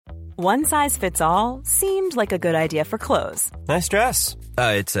One size fits all seemed like a good idea for clothes. Nice dress.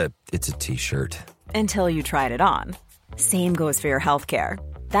 It's a t-shirt. Until you tried it on. Same goes for your healthcare.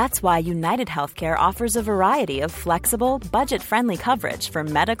 That's why United Healthcare offers a variety of flexible, budget-friendly coverage for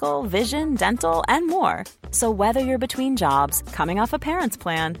medical, vision, dental, and more. So whether you're between jobs, coming off a parent's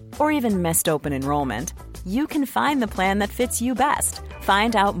plan, or even missed open enrollment, you can find the plan that fits you best.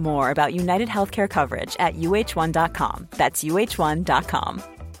 Find out more about United Healthcare coverage at uh1.com. That's uh1.com.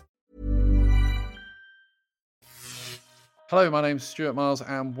 Hello, my name's Stuart Miles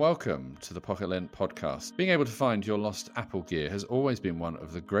and welcome to the Pocket Lint podcast. Being able to find your lost Apple gear has always been one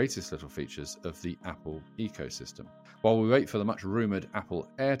of the greatest little features of the Apple ecosystem. While we wait for the much rumoured Apple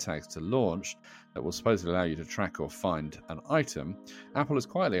AirTags to launch that will supposedly allow you to track or find an item, Apple has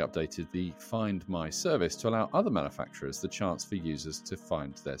quietly updated the Find My service to allow other manufacturers the chance for users to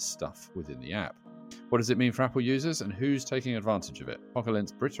find their stuff within the app. What does it mean for Apple users and who's taking advantage of it? Pocket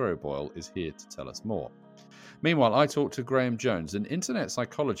Lint's Britta O'Boyle is here to tell us more. Meanwhile, I talked to Graham Jones, an internet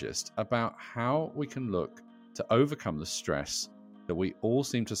psychologist, about how we can look to overcome the stress that we all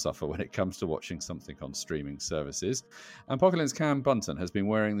seem to suffer when it comes to watching something on streaming services. And Pocket Lint's Cam Bunton has been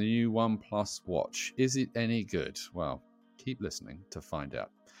wearing the new OnePlus watch. Is it any good? Well, keep listening to find out.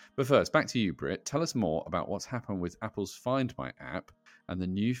 But first, back to you, Britt. Tell us more about what's happened with Apple's Find My app and the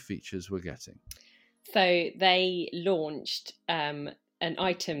new features we're getting. So they launched an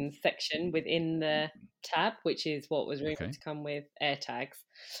items section within the tab, which is what was rumored to come with AirTags.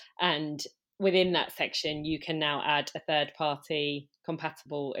 And within that section, you can now add a third-party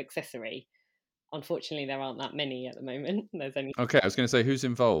compatible accessory. Unfortunately, there aren't that many at the moment. There's only I was going to say, who's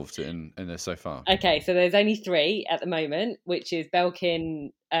involved in this so far? Okay, so there's only 3 at the moment, which is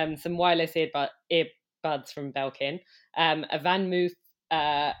Belkin, some wireless earbuds from Belkin, a VanMoof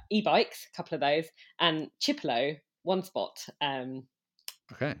e-bikes, a couple of those, and Chipolo OneSpot,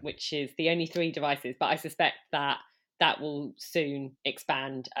 which is the only 3 devices. But I suspect that will soon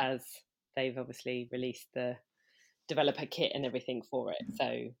expand as they've obviously released the developer kit and everything for it.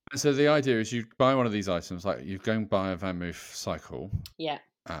 So the idea is you buy one of these items, like you go and buy a VanMoof cycle,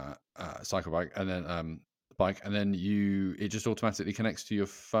 cycle bike, and then bike, and then it just automatically connects to your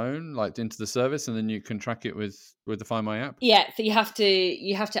phone, like into the service, and then you can track it with the Find My app. Yeah, so you have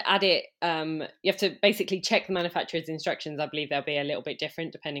to add it. You have to basically check the manufacturer's instructions. I believe they'll be a little bit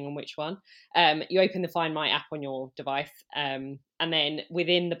different depending on which one. You open the Find My app on your device, and then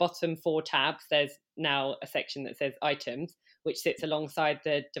within the bottom 4 tabs, there's now a section that says items, which sits alongside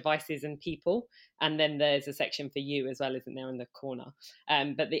the devices and people. And then there's a section for you as well, isn't there, in the corner?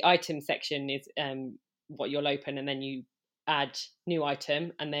 But the item section is what you'll open, and then you add new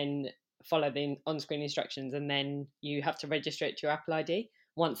item and then follow the on-screen instructions, and then you have to register it to your Apple ID.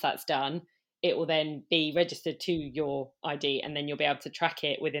 Once that's done, it will then be registered to your ID, and then you'll be able to track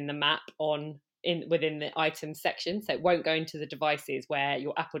it within the map within the items section. So it won't go into the devices where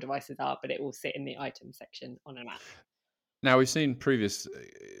your Apple devices are, but it will sit in the item section on a map. Now, we've seen previous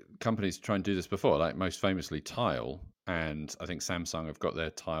companies try and do this before, like most famously Tile, and I think Samsung have got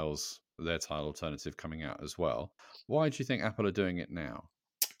their Tile alternative coming out as well. Why do you think Apple are doing it now?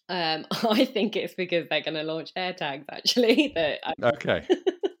 I think it's because they're going to launch AirTags, actually. Okay.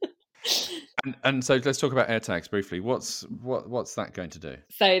 And so let's talk about AirTags briefly. What's that going to do?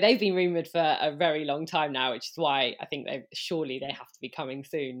 So they've been rumoured for a very long time now, which is why I think they have to be coming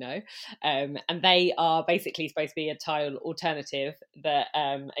soon, no? And they are basically supposed to be a Tile alternative that,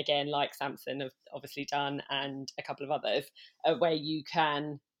 again, like Samsung have obviously done, and a couple of others, where you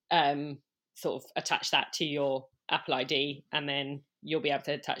can sort of attach that to your Apple ID, and then you'll be able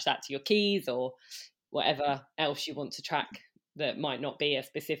to attach that to your keys or whatever else you want to track that might not be a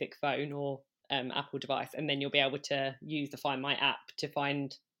specific phone or Apple device, and then you'll be able to use the Find My app to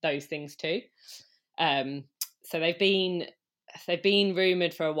find those things too. So they've been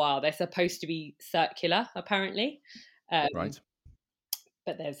rumoured for a while. They're supposed to be circular, apparently, right?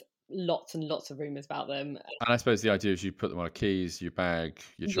 But there's lots and lots of rumours about them. And I suppose the idea is you put them on keys, your bag,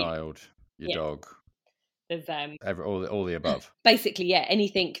 your child, your dog. There's all the above. Basically,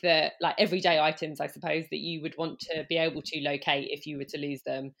 anything that, like, everyday items, I suppose, that you would want to be able to locate if you were to lose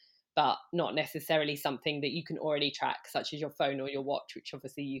them, but not necessarily something that you can already track, such as your phone or your watch, which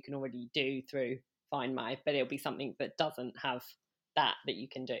obviously you can already do through Find My, but it'll be something that doesn't have that you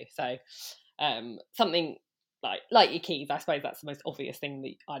can do. So something like your keys, I suppose that's the most obvious thing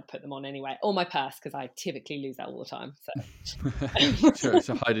that I'd put them on anyway, or my purse, because I typically lose that all the time. So sure, it's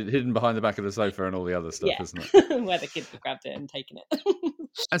hidden behind the back of the sofa and all the other stuff, isn't it? Where the kids have grabbed it and taken it.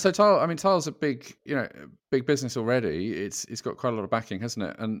 And so Tile's a big, big business already. It's got quite a lot of backing, hasn't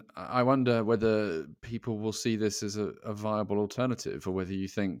it? And I wonder whether people will see this as a viable alternative, or whether you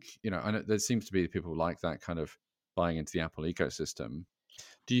think, I know there seems to be people like that kind of buying into the Apple ecosystem.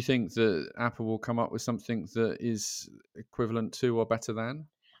 Do you think that Apple will come up with something that is equivalent to or better than?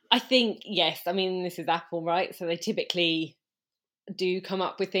 I think, yes. I mean, this is Apple, right? So they typically do come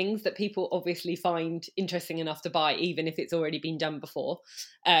up with things that people obviously find interesting enough to buy, even if it's already been done before.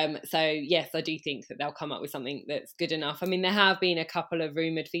 So yes, I do think that they'll come up with something that's good enough. I mean, there have been a couple of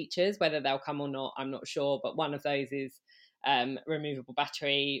rumoured features. Whether they'll come or not, I'm not sure. But one of those is removable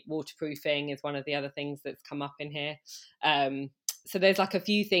battery. Waterproofing is one of the other things that's come up in here. So there's like a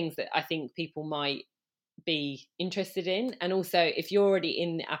few things that I think people might be interested in. And also, if you're already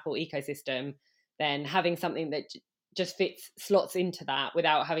in the Apple ecosystem, then having something that just slots into that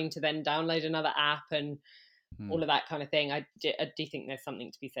without having to then download another app and all of that kind of thing. I do think there's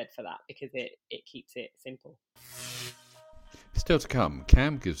something to be said for that, because it keeps it simple. Still to come,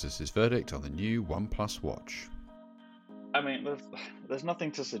 Cam gives us his verdict on the new OnePlus Watch. I mean, there's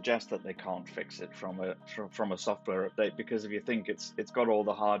nothing to suggest that they can't fix it from a software update, because if you think it's got all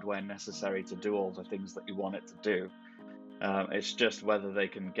the hardware necessary to do all the things that you want it to do, it's just whether they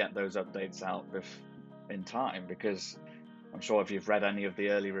can get those updates out in time, because I'm sure if you've read any of the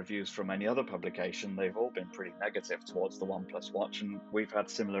early reviews from any other publication, they've all been pretty negative towards the OnePlus Watch, and we've had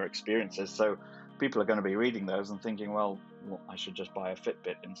similar experiences. So people are going to be reading those and thinking, well, I should just buy a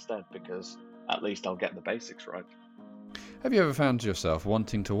Fitbit instead, because at least I'll get the basics right. Have you ever found yourself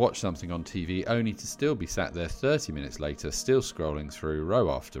wanting to watch something on TV only to still be sat there 30 minutes later, still scrolling through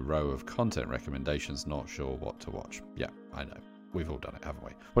row after row of content recommendations, not sure what to watch? Yeah, I know. We've all done it, haven't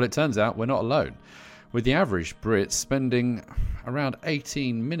we? Well, it turns out we're not alone, with the average Brit spending around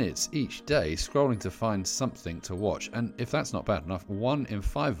 18 minutes each day scrolling to find something to watch. And if that's not bad enough, 1 in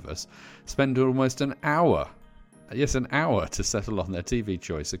 5 of us spend almost an hour. Yes, an hour to settle on their TV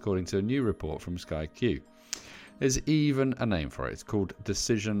choice, according to a new report from Sky Q. There's even a name for it. It's called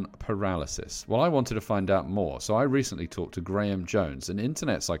decision paralysis. Well, I wanted to find out more, so I recently talked to Graham Jones, an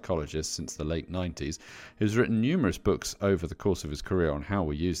internet psychologist since the late 90s, who's written numerous books over the course of his career on how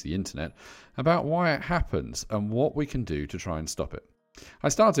we use the internet, about why it happens and what we can do to try and stop it. I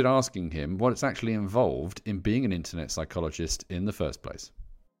started asking him what it's actually involved in being an internet psychologist in the first place.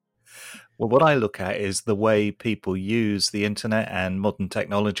 Well, what I look at is the way people use the internet and modern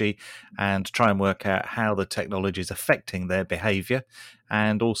technology, and try and work out how the technology is affecting their behaviour,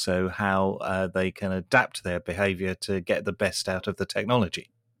 and also how they can adapt their behaviour to get the best out of the technology.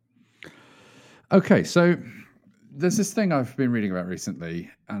 Okay, so there's this thing I've been reading about recently,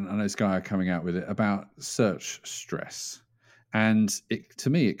 and I know Sky are coming out with it, about search stress. And to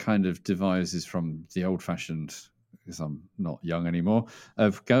me, it kind of devises from the old-fashioned, because I'm not young anymore,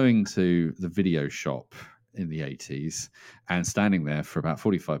 of going to the video shop in the 80s and standing there for about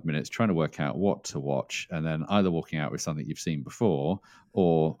 45 minutes trying to work out what to watch, and then either walking out with something you've seen before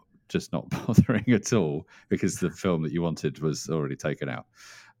or just not bothering at all because the film that you wanted was already taken out.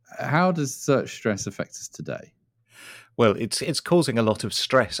 How does search stress affect us today? Well, it's causing a lot of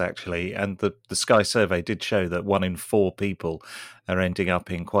stress, actually, and the Sky survey did show that 1 in 4 people are ending up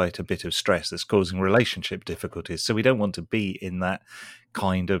in quite a bit of stress that's causing relationship difficulties. So we don't want to be in that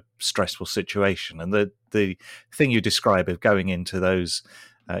kind of stressful situation. And the thing you describe of going into those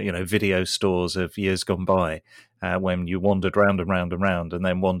video stores of years gone by, when you wandered round and round and round and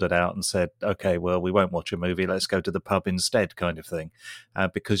then wandered out and said, okay, well, we won't watch a movie, let's go to the pub instead, kind of thing,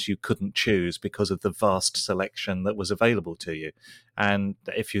 because you couldn't choose because of the vast selection that was available to you. And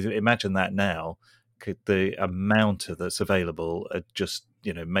if you imagine that now, the amount that's available just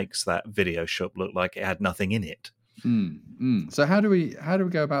makes that video shop look like it had nothing in it. So how do we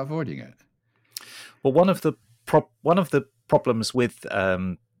go about avoiding it? Well, one of the problems with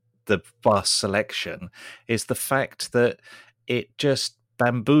the vast selection is the fact that it just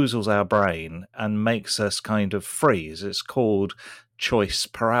bamboozles our brain and makes us kind of freeze. It's called choice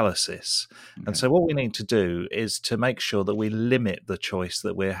paralysis. Okay. And so what we need to do is to make sure that we limit the choice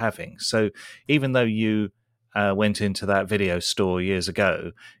that we're having. So even though you went into that video store years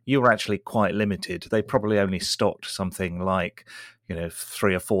ago, you were actually quite limited. They probably only stocked something like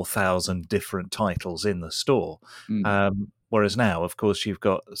 3,000 or 4,000 different titles in the store. Whereas now, of course, you've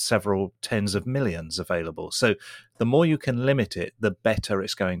got several tens of millions available. So the more you can limit it, the better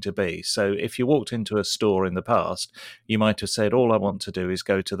it's going to be. So if you walked into a store in the past, you might have said, all I want to do is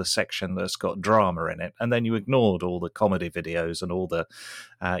go to the section that's got drama in it. And then you ignored all the comedy videos and all the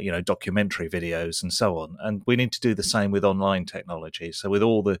documentary videos and so on. And we need to do the same with online technology. So with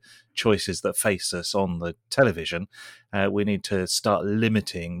all the choices that face us on the television, we need to start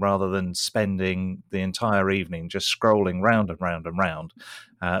limiting rather than spending the entire evening just scrolling round and round and round,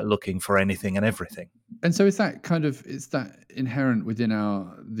 looking for anything and everything. And so is that inherent within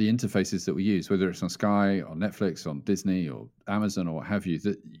the interfaces that we use, whether it's on Sky, on Netflix, on Disney or Amazon or what have you,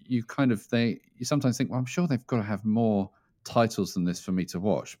 that you sometimes think, well, I'm sure they've got to have more titles than this for me to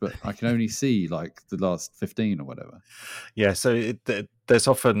watch, but I can only see like the last 15 or whatever. Yeah, so there's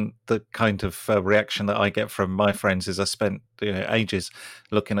often the kind of reaction that I get from my friends is I spent ages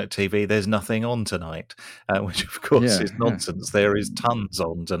looking at TV. There's nothing on tonight, which of course is nonsense. Yeah. There is tons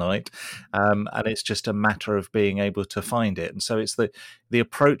on tonight, and it's just a matter of being able to find it. And so it's the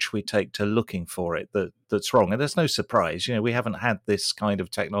approach we take to looking for it that's wrong. And there's no surprise. We haven't had this kind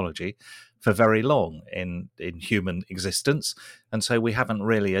of technology for very long in human existence, and so we haven't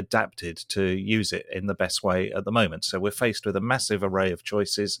really adapted to use it in the best way at the moment. So we're faced with a massive array of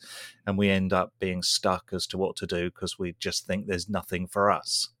choices, and we end up being stuck as to what to do because we just think there's nothing for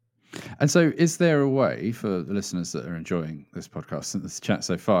us. And so is there a way for the listeners that are enjoying this podcast and this chat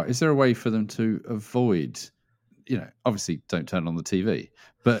so far, is there a way for them to avoid, obviously don't turn on the TV,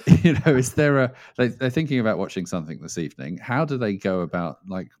 but, is there they're thinking about watching something this evening. How do they go about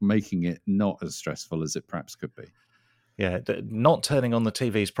making it not as stressful as it perhaps could be? Yeah, not turning on the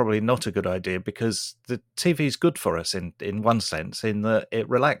TV is probably not a good idea because the TV is good for us in one sense, in that it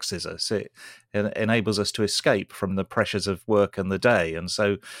relaxes us. It enables us to escape from the pressures of work and the day. And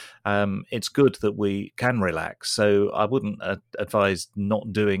so it's good that we can relax. So I wouldn't advise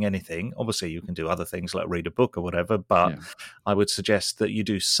not doing anything. Obviously, you can do other things like read a book or whatever, but I would suggest that you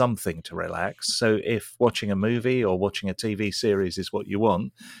do something to relax. So if watching a movie or watching a TV series is what you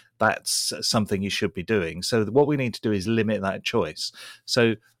want, that's something you should be doing. So what we need to do is limit that choice.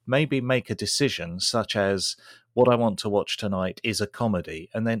 So maybe make a decision such as, what I want to watch tonight is a comedy,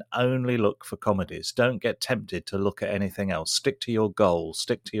 and then only look for comedies. Don't get tempted to look at anything else. Stick to your goal,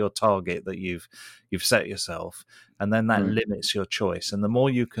 stick to your target that you've set yourself, and then that limits your choice. And the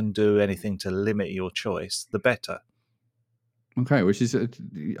more you can do anything to limit your choice, the better. Okay, which is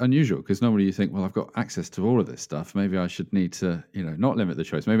unusual because normally you think, well, I've got access to all of this stuff. Maybe I should need to, not limit the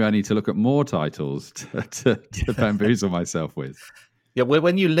choice. Maybe I need to look at more titles to bamboozle myself with. Yeah,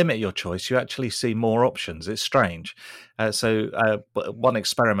 when you limit your choice, you actually see more options. It's strange. So one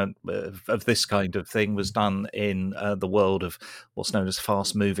experiment of this kind of thing was done in the world of what's known as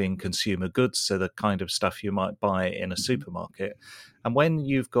fast-moving consumer goods, so the kind of stuff you might buy in a supermarket. And when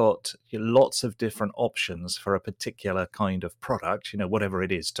you've got lots of different options for a particular kind of product, whatever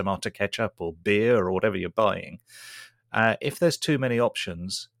it is, tomato ketchup or beer or whatever you're buying, if there's too many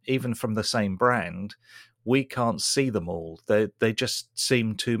options, even from the same brand, we can't see them all. They just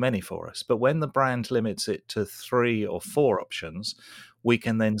seem too many for us. But when the brand limits it to 3 or 4 options, we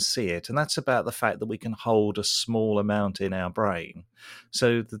can then see it. And that's about the fact that we can hold a small amount in our brain.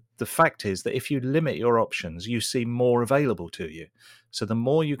 So the fact is that if you limit your options, you see more available to you. So the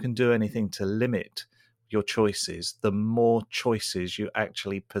more you can do anything to limit your choices, the more choices you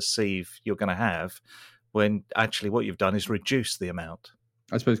actually perceive you're going to have, when actually what you've done is reduce the amount.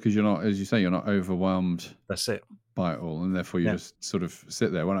 I suppose because you're not, as you say, you're not overwhelmed. That's it. By it all, and therefore you just sort of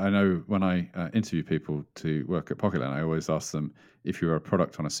sit there. When I interview people to work at Pocketland, I always ask them, if you were a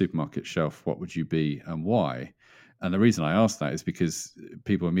product on a supermarket shelf, what would you be and why? And the reason I ask that is because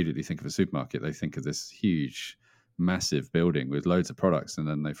people immediately think of a supermarket. They think of this huge, massive building with loads of products, and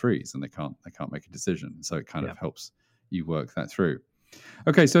then they freeze and they can't make a decision. So it kind of helps you work that through.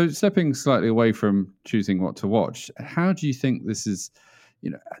 Okay, so stepping slightly away from choosing what to watch, how do you think this is?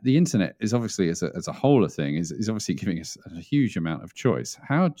 The internet is obviously, as a whole thing, is obviously giving us a huge amount of choice.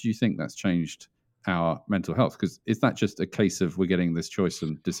 How do you think that's changed our mental health? Because is that just a case of we're getting this choice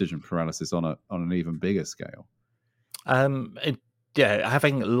and decision paralysis on an even bigger scale?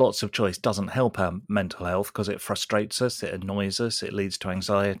 Having lots of choice doesn't help our mental health because it frustrates us, it annoys us, it leads to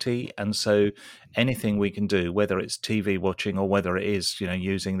anxiety. And so anything we can do, whether it's TV watching or whether it is,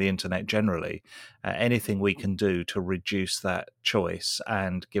 using the internet generally, anything we can do to reduce that choice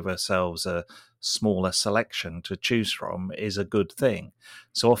and give ourselves a smaller selection to choose from is a good thing.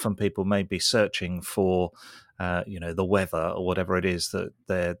 So often people may be searching for the weather or whatever it is that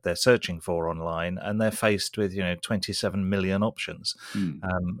they're searching for online, and they're faced with 27 million options,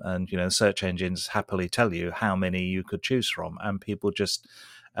 and search engines happily tell you how many you could choose from, and people just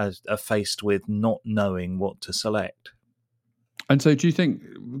are faced with not knowing what to select. And so do you think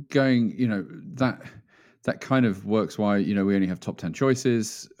going, that kind of works why, we only have top 10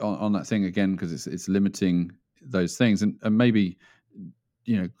 choices on that thing again, because it's limiting those things. And maybe,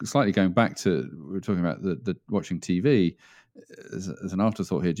 slightly going back to, we were talking about the watching TV as an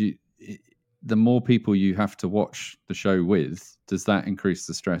afterthought here. The more people you have to watch the show with, does that increase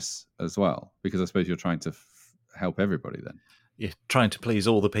the stress as well? Because I suppose you're trying to help everybody then. You're trying to please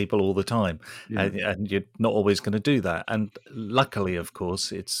all the people all the time, and you're not always going to do that. And luckily, of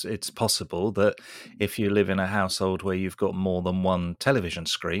course, it's possible that if you live in a household where you've got more than one television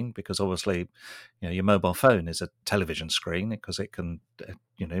screen, because obviously, your mobile phone is a television screen, because it can,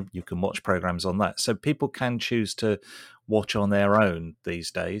 you can watch programs on that. So people can choose to watch on their own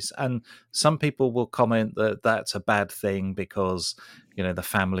these days. And some people will comment that that's a bad thing because, the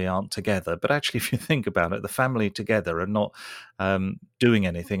family aren't together. But actually, if you think about it, the family together are not doing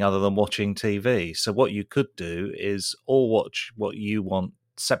anything other than watching TV. So what you could do is all watch what you want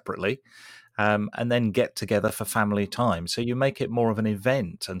separately, and then get together for family time. So you make it more of an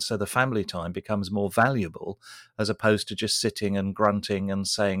event. And so the family time becomes more valuable, as opposed to just sitting and grunting and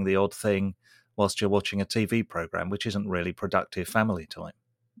saying the odd thing whilst you're watching a TV program, which isn't really productive family time.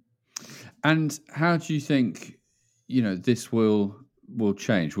 And how do you think, this will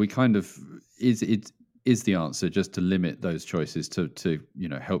change? We kind of, is the answer just to limit those choices to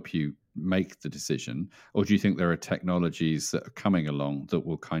help you make the decision? Or do you think there are technologies that are coming along that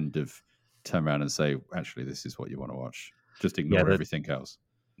will kind of turn around and say, actually, this is what you want to watch, just ignore everything else?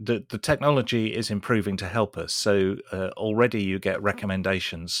 The technology is improving to help us. So already you get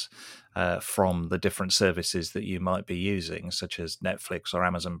recommendations from the different services that you might be using, such as Netflix or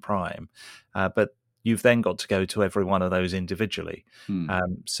Amazon Prime. But you've then got to go to every one of those individually.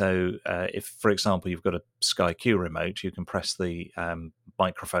 So if, for example, you've got a Sky Q remote, you can press the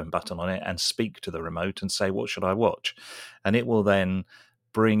microphone button on it and speak to the remote and say, what should I watch? And it will then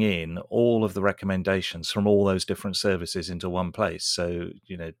bring in all of the recommendations from all those different services into one place. So,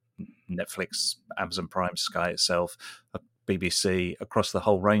 Netflix, Amazon Prime, Sky itself, BBC, across the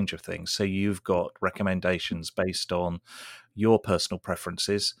whole range of things. So you've got recommendations based on your personal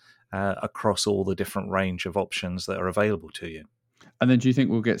preferences across all the different range of options that are available to you. And then do you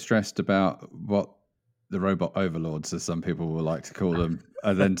think we'll get stressed about what the robot overlords, as some people will like to call them,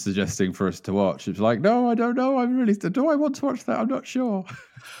 are then suggesting for us to watch? It's like, no, I don't know. Do I want to watch that? I'm not sure.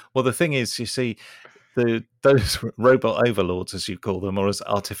 Well, the thing is, you see, those robot overlords, as you call them, or as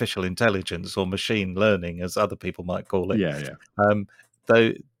artificial intelligence or machine learning, as other people might call it.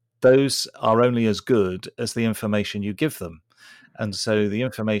 Those are only as good as the information you give them. And so the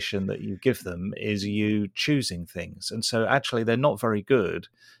information that you give them is you choosing things. And so actually they're not very good,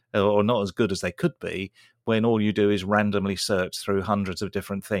 or not as good as they could be, when all you do is randomly search through hundreds of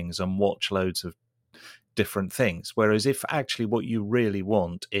different things and watch loads of different things. Whereas if actually what you really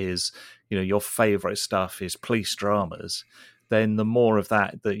want is, your favorite stuff is police dramas, then the more of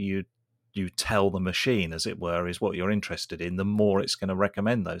that you tell the machine, as it were, is what you're interested in, the more it's going to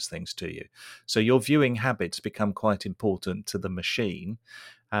recommend those things to you. So your viewing habits become quite important to the machine.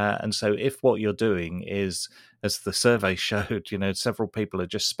 And so if what you're doing is, as the survey showed, several people are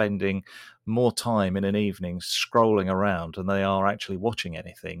just spending more time in an evening scrolling around than they are actually watching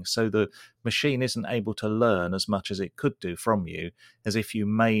anything. So the machine isn't able to learn as much as it could do from you, as if you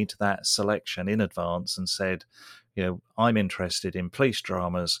made that selection in advance and said, I'm interested in police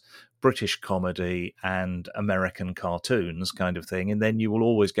dramas, British comedy and American cartoons kind of thing. And then you will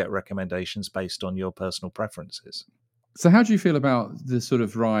always get recommendations based on your personal preferences. So how do you feel about the sort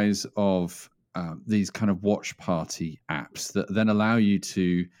of rise of these kind of watch party apps that then allow you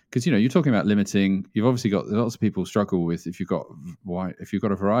to, because, you're talking about limiting, you've obviously got lots of people struggle with, if you've got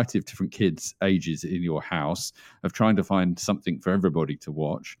a variety of different kids' ages in your house, of trying to find something for everybody to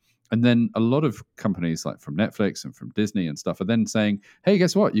watch. And then a lot of companies like from Netflix and from Disney and stuff are then saying, hey,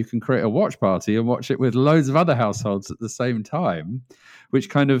 guess what? You can create a watch party and watch it with loads of other households at the same time, which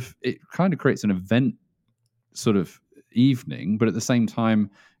kind of creates an event sort of evening. But at the same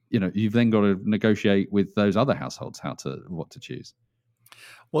time, you've then got to negotiate with those other households what to choose.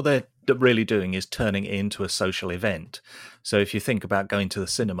 What they're really doing is turning it into a social event. So if you think about going to the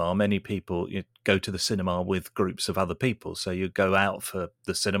cinema, many people go to the cinema with groups of other people. So you go out for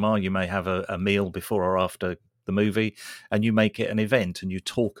the cinema, you may have a meal before or after the movie, and you make it an event and you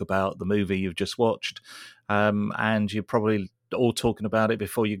talk about the movie you've just watched. And you're probably all talking about it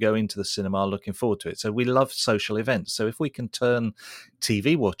before you go into the cinema, looking forward to it. So we love social events. So if we can turn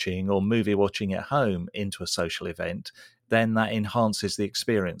TV watching or movie watching at home into a social event, then that enhances the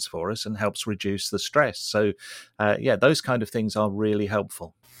experience for us and helps reduce the stress. So, those kind of things are really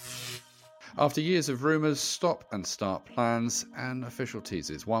helpful. After years of rumours, stop and start plans, and official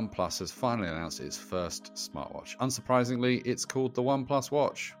teases, OnePlus has finally announced its first smartwatch. Unsurprisingly, it's called the OnePlus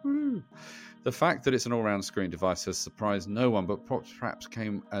Watch. Woo! The fact that it's an all-round screen device has surprised no one, but perhaps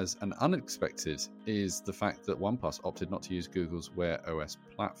came as an unexpected is the fact that OnePlus opted not to use Google's Wear OS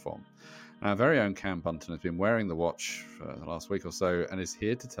platform. Our very own Cam Bunton has been wearing the watch for the last week or so and is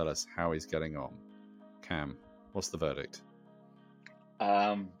here to tell us how he's getting on. Cam, what's the verdict?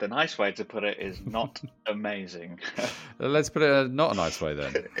 The nice way to put it is not amazing. Let's put it not a nice way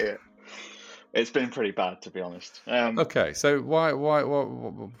then. Yeah. It's been pretty bad, to be honest. Okay, so why?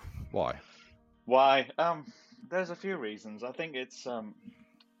 Why? There's a few reasons. I think it's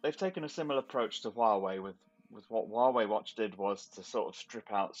they've taken a similar approach to Huawei with what Huawei Watch did was to sort of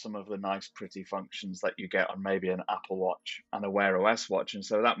strip out some of the nice, pretty functions that you get on maybe an Apple Watch and a Wear OS watch, and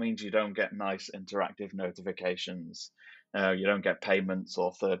so that means you don't get nice interactive notifications. You don't get payments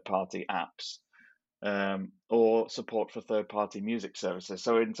or third-party apps or support for third-party music services.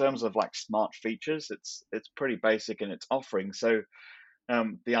 So in terms of like smart features, it's pretty basic in its offering. So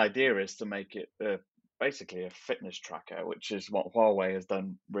the idea is to make it basically a fitness tracker, which is what Huawei has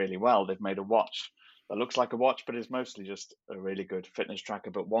done really well. They've made a watch that looks like a watch, but is mostly just a really good fitness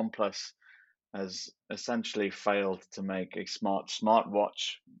tracker. But OnePlus has essentially failed to make a smart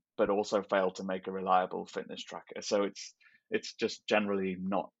watch, but also failed to make a reliable fitness tracker. So it's just generally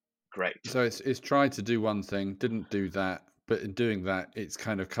not great. So it's tried to do one thing, didn't do that, but in doing that, it's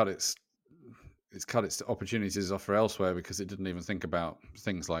kind of cut its opportunities off for elsewhere because it didn't even think about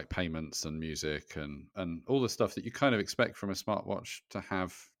things like payments and music and all the stuff that you kind of expect from a smartwatch to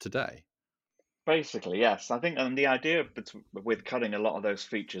have today. Basically, yes. I think, and the idea with cutting a lot of those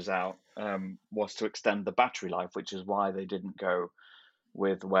features out was to extend the battery life, which is why they didn't go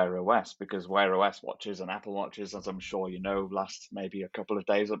with Wear OS, because Wear OS watches and Apple watches, as I'm sure you know, last maybe a couple of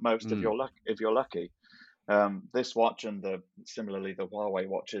days at most if you're lucky. This watch and similarly the Huawei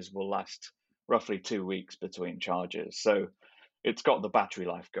watches will last roughly 2 weeks between charges, so it's got the battery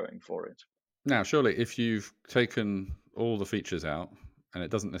life going for it. Now, surely, if you've taken all the features out and it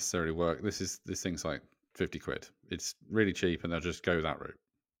doesn't necessarily work, this thing's like 50 quid. It's really cheap, and they'll just go that route.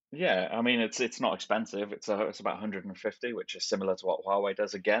 Yeah, I mean it's not expensive. It's about 150, which is similar to what Huawei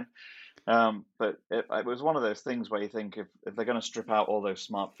does again. But it was one of those things where you think if they're going to strip out all those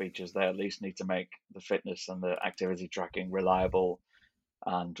smart features, they at least need to make the fitness and the activity tracking reliable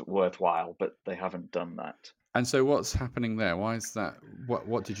and worthwhile. But they haven't done that. And so, what's happening there? Why is that?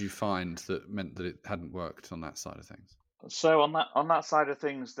 What did you find that meant that it hadn't worked on that side of things? So on that side of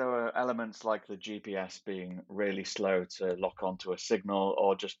things, there were elements like the GPS being really slow to lock onto a signal,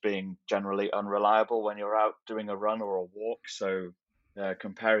 or just being generally unreliable when you're out doing a run or a walk. So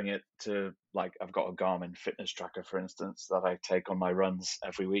comparing it to, like, I've got a Garmin fitness tracker, for instance, that I take on my runs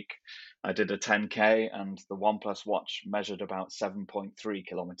every week. I did a 10K, and the OnePlus Watch measured about 7.3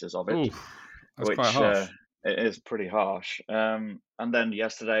 kilometers of it. Oof, that's quite harsh. It is pretty harsh. And then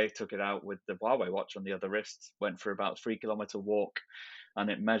yesterday, took it out with the Huawei watch on the other wrist, went for about 3 kilometer walk,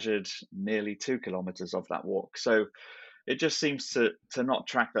 and it measured nearly 2 kilometers of that walk. So it just seems to not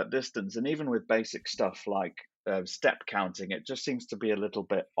track that distance. And even with basic stuff like step counting, it just seems to be a little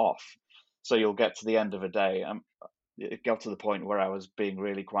bit off. So you'll get to the end of a day. It got to the point where I was being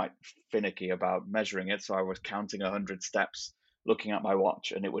really quite finicky about measuring it. So I was counting 100 steps, looking at my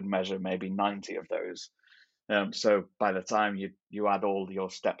watch, and it would measure maybe 90 of those. So by the time you add all your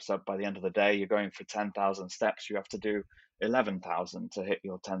steps up, by the end of the day, you're going for 10,000 steps. You have to do 11,000 to hit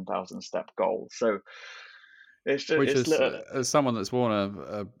your 10,000 step goal. So it's just as someone that's worn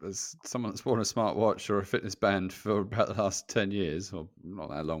a smartwatch or a fitness band for about the last 10 years, or not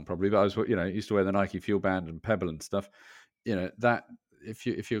that long probably, but I was used to wear the Nike Fuel Band and Pebble and stuff. That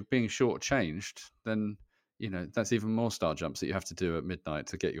if you're being shortchanged, then that's even more star jumps that you have to do at midnight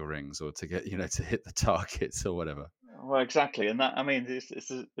to get your rings, or to get to hit the targets or whatever. Well, exactly, and that, I mean,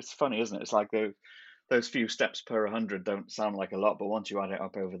 it's funny, isn't it? It's like those few steps per 100 don't sound like a lot, but once you add it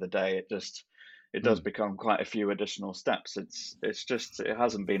up over the day, it does become quite a few additional steps. It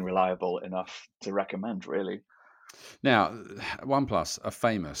hasn't been reliable enough to recommend, really. Now, OnePlus are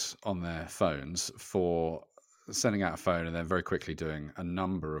famous on their phones for sending out a phone and then very quickly doing a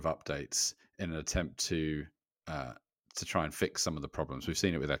number of updates in an attempt to try and fix some of the problems. We've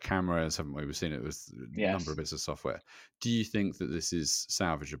seen it with their cameras, haven't we? We've seen it with a number of bits of software. Do you think that this is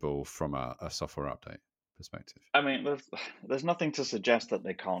salvageable from a software update perspective? I mean, there's nothing to suggest that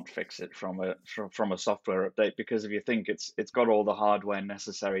they can't fix it from a software update, because if you think it's got all the hardware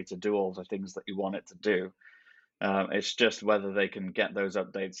necessary to do all the things that you want it to do, It's just whether they can get those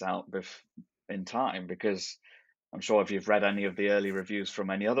updates out in time, because I'm sure if you've read any of the early reviews from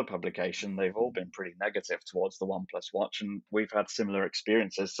any other publication, they've all been pretty negative towards the OnePlus Watch, and we've had similar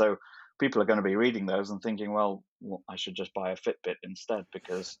experiences. So people are going to be reading those and thinking, well, I should just buy a Fitbit instead,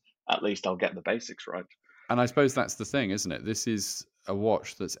 because at least I'll get the basics right. And I suppose that's the thing, isn't it? This is a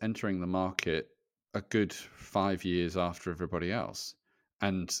watch that's entering the market a good 5 years after everybody else.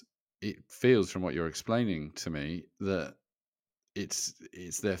 And it feels, from what you're explaining to me, that it's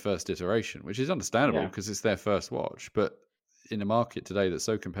their first iteration, which is understandable because it's their first watch. But in a market today that's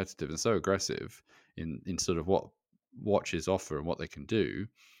so competitive and so aggressive in sort of what watches offer and what they can do,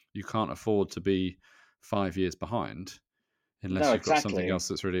 you can't afford to be 5 years behind unless you've got something else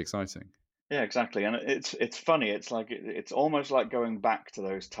that's really exciting. Yeah, exactly. And it's funny. It's like it's almost like going back to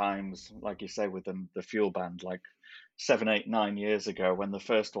those times, like you say, with the Fuel Band, like 7, 8, 9 years ago when the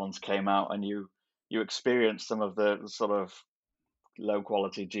first ones came out, and you experienced some of the sort of low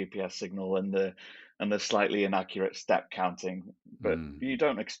quality GPS signal and the slightly inaccurate step counting, but you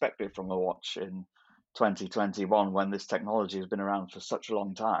don't expect it from a watch in 2021 when this technology has been around for such a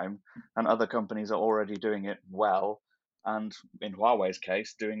long time, and other companies are already doing it well, and in Huawei's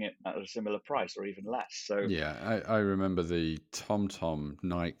case, doing it at a similar price or even less. So yeah, I remember the TomTom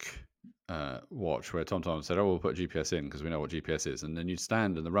Nike watch where TomTom said, "Oh, we'll put GPS in because we know what GPS is," and then you'd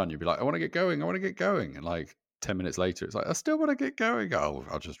stand in the run, you'd be like, "I want to get going, I want to get going," and like 10 minutes later, it's like, "I still want to get going." Oh,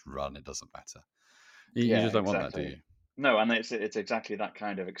 I'll just run. It doesn't matter. You just don't want that, do you? No, and it's exactly that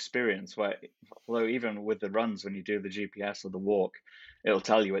kind of experience where, although even with the runs, when you do the GPS or the walk, it'll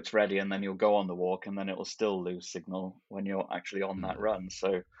tell you it's ready, and then you'll go on the walk, and then it will still lose signal when you're actually on that run.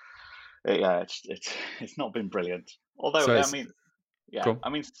 So, yeah, it's not been brilliant. Although, I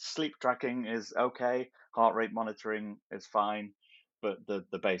mean, sleep tracking is okay, heart rate monitoring is fine, but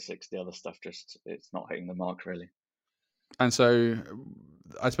the basics, the other stuff, it's not hitting the mark really. And so,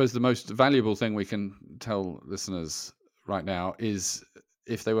 I suppose the most valuable thing we can tell listeners right now is,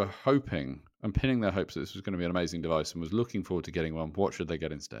 if they were hoping and pinning their hopes that this was going to be an amazing device and was looking forward to getting one, what should they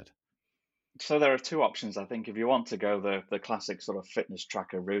get instead? So there are two options, I think. If you want to go the classic sort of fitness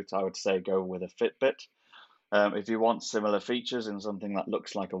tracker route, I would say go with a Fitbit. If you want similar features and something that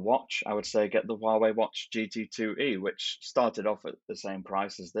looks like a watch, I would say get the Huawei Watch GT2e, which started off at the same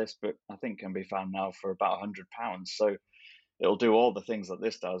price as this, but I think can be found now for about £100. So it'll do all the things that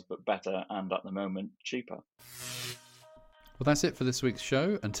this does, but better, and at the moment, cheaper. Well, that's it for this week's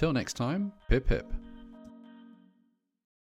show. Until next time, pip pip.